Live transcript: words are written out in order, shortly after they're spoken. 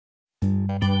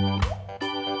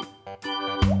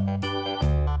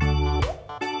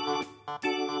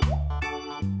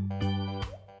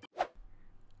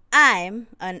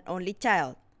I'm an only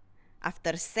child.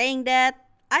 After saying that,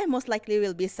 I most likely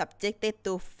will be subjected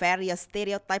to various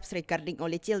stereotypes regarding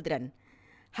only children.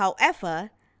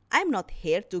 However, I'm not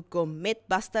here to go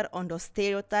mythbuster on those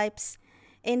stereotypes.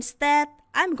 Instead,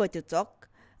 I'm going to talk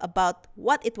about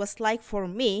what it was like for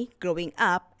me growing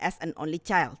up as an only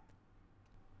child.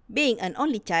 Being an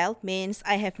only child means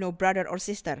I have no brother or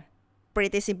sister.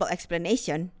 Pretty simple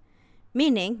explanation.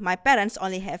 Meaning my parents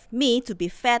only have me to be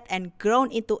fed and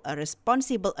grown into a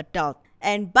responsible adult.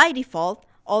 And by default,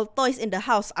 all toys in the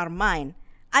house are mine.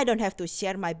 I don't have to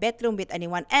share my bedroom with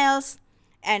anyone else.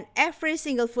 And every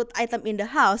single food item in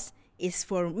the house is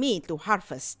for me to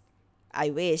harvest. I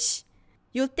wish.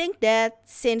 You'd think that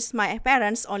since my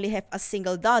parents only have a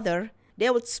single daughter, they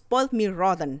would spoil me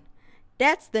rotten.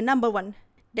 That's the number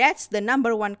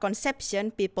one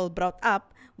conception people brought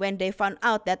up when they found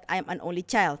out that I'm an only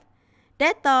child.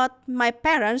 They thought my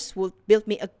parents would build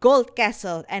me a gold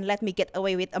castle and let me get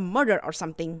away with a murder or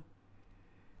something.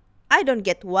 I don't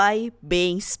get why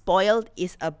being spoiled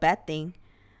is a bad thing.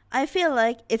 I feel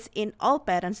like it's in all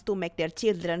parents to make their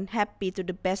children happy to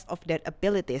the best of their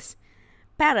abilities.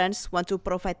 Parents want to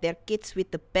provide their kids with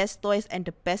the best toys and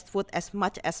the best food as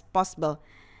much as possible.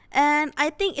 And I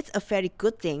think it's a very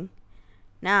good thing.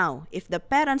 Now, if the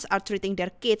parents are treating their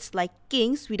kids like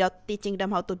kings without teaching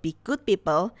them how to be good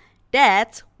people,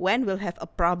 that's when we'll have a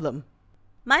problem.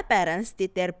 My parents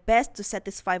did their best to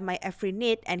satisfy my every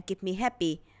need and keep me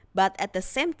happy, but at the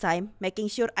same time making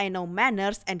sure I know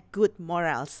manners and good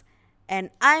morals. And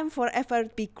I'm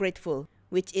forever be grateful,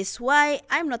 which is why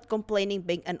I'm not complaining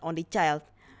being an only child.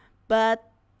 But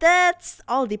that's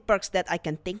all the perks that I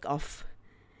can think of.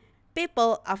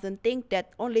 People often think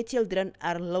that only children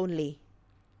are lonely.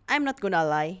 I'm not gonna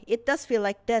lie, it does feel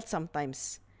like that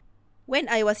sometimes. When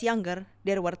I was younger,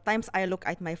 there were times I looked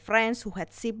at my friends who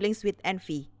had siblings with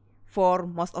envy. For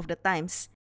most of the times.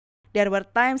 There were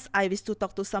times I wished to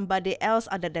talk to somebody else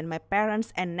other than my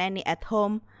parents and nanny at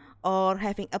home, or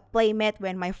having a playmate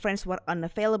when my friends were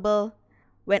unavailable.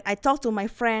 When I talked to my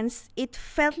friends, it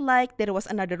felt like there was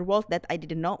another world that I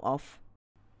didn't know of.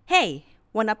 Hey,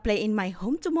 wanna play in my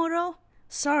home tomorrow?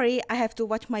 Sorry, I have to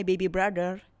watch my baby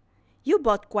brother. You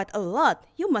bought quite a lot.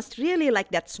 You must really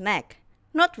like that snack.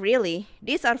 Not really.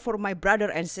 These are for my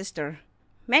brother and sister.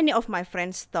 Many of my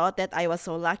friends thought that I was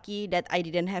so lucky that I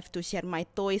didn't have to share my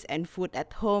toys and food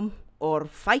at home or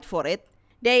fight for it.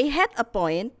 They had a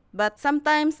point, but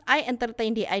sometimes I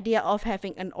entertain the idea of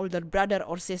having an older brother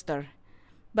or sister.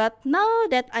 But now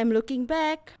that I'm looking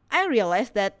back, I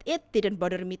realize that it didn't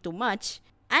bother me too much.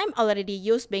 I'm already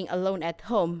used being alone at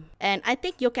home, and I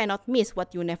think you cannot miss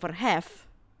what you never have.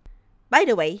 By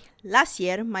the way, last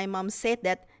year my mom said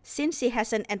that since she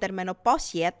hasn't entered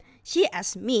menopause yet, she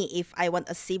asked me if I want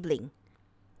a sibling.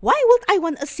 Why would I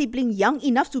want a sibling young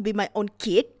enough to be my own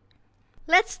kid?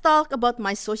 Let's talk about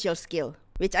my social skill,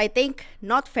 which I think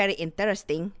not very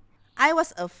interesting. I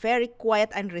was a very quiet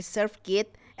and reserved kid,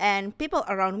 and people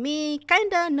around me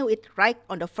kinda knew it right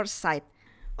on the first sight.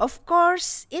 Of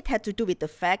course, it had to do with the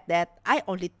fact that I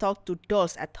only talked to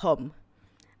dolls at home.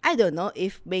 I don't know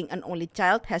if being an only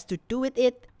child has to do with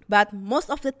it, but most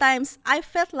of the times I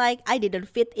felt like I didn't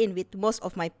fit in with most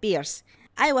of my peers.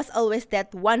 I was always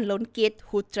that one lone kid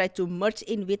who tried to merge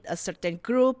in with a certain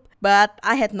group, but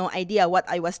I had no idea what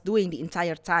I was doing the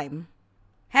entire time.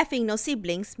 Having no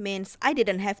siblings means I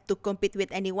didn't have to compete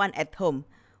with anyone at home,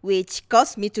 which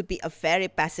caused me to be a very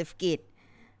passive kid.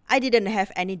 I didn't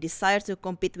have any desire to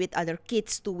compete with other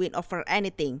kids to win over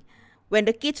anything. When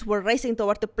the kids were racing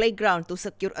toward the playground to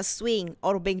secure a swing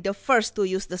or being the first to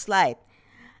use the slide,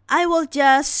 I will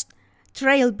just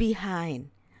trail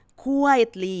behind,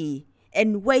 quietly,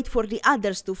 and wait for the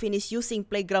others to finish using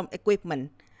playground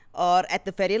equipment. Or at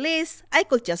the very least, I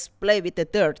could just play with the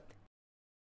dirt.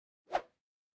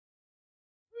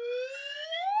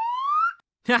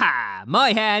 Haha!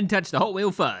 My hand touched the Hot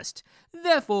Wheel first.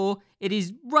 Therefore, it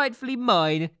is rightfully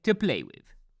mine to play with.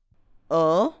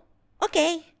 Oh,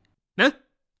 okay. Huh?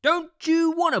 Don't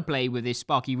you want to play with this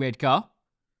sparky red car?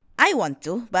 I want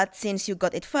to, but since you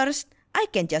got it first, I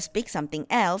can just pick something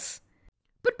else.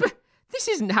 But this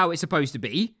isn't how it's supposed to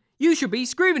be. You should be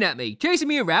screaming at me, chasing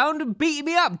me around and beating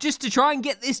me up just to try and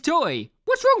get this toy.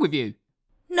 What's wrong with you?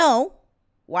 No.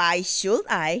 Why should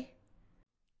I?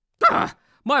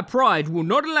 My pride will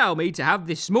not allow me to have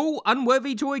this small,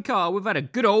 unworthy toy car without a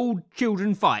good old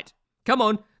children fight. Come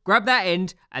on, grab that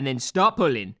end and then start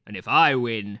pulling. And if I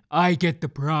win, I get the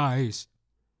prize.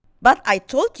 But I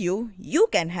told you, you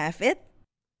can have it.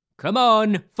 Come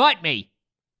on, fight me.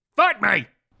 Fight me!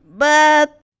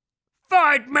 But...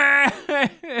 Fight me!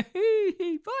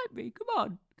 Fight me, come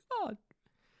on.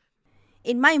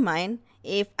 In my mind,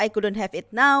 if I couldn't have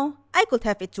it now, I could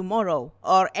have it tomorrow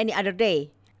or any other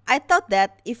day. I thought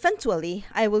that eventually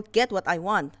I would get what I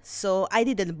want, so I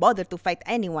didn't bother to fight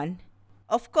anyone.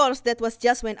 Of course, that was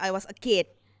just when I was a kid.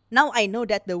 Now I know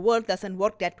that the world doesn't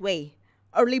work that way.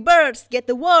 Early birds get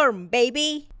the worm,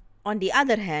 baby! On the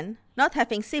other hand, not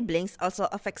having siblings also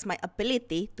affects my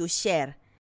ability to share.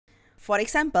 For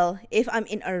example, if I'm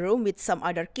in a room with some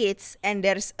other kids and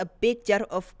there's a big jar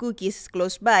of cookies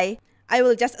close by, I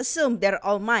will just assume they're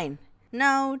all mine.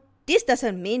 Now, this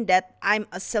doesn't mean that I'm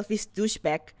a selfish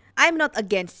douchebag. I'm not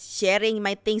against sharing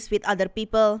my things with other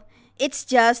people. It's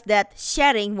just that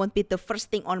sharing won't be the first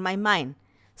thing on my mind.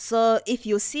 So if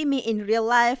you see me in real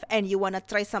life and you wanna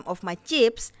try some of my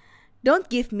chips, don't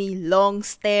give me long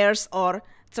stares or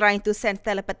trying to send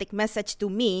telepathic message to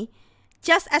me.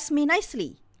 Just ask me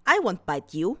nicely. I won't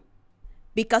bite you.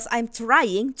 Because I'm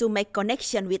trying to make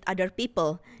connection with other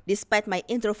people. Despite my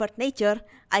introvert nature,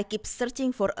 I keep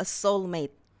searching for a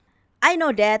soulmate. I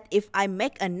know that if I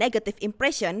make a negative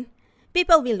impression,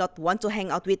 people will not want to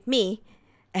hang out with me.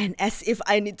 And as if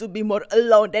I need to be more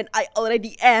alone than I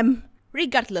already am.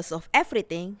 Regardless of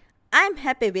everything, I'm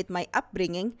happy with my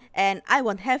upbringing and I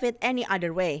won't have it any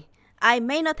other way. I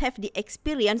may not have the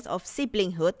experience of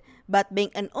siblinghood, but being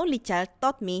an only child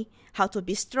taught me how to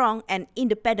be strong and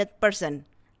independent person.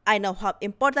 I know how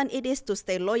important it is to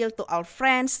stay loyal to our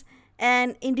friends,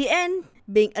 and in the end,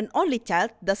 being an only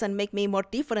child doesn't make me more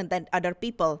different than other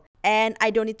people, and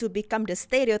I don't need to become the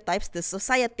stereotypes the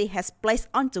society has placed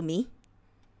onto me.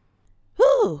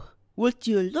 Whew! Would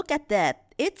you look at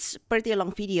that? It's pretty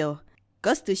long video.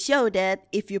 Goes to show that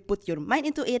if you put your mind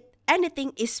into it,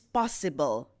 anything is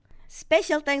possible.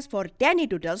 Special thanks for Danny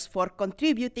Doodles for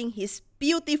contributing his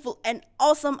beautiful and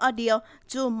awesome audio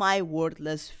to my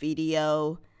wordless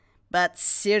video. But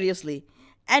seriously,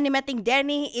 animating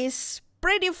Danny is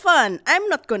pretty fun, I'm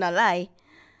not gonna lie.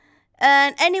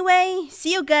 And anyway,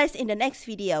 see you guys in the next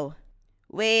video,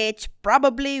 which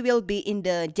probably will be in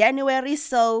the January,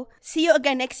 so see you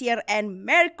again next year and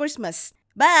Merry Christmas.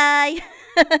 Bye!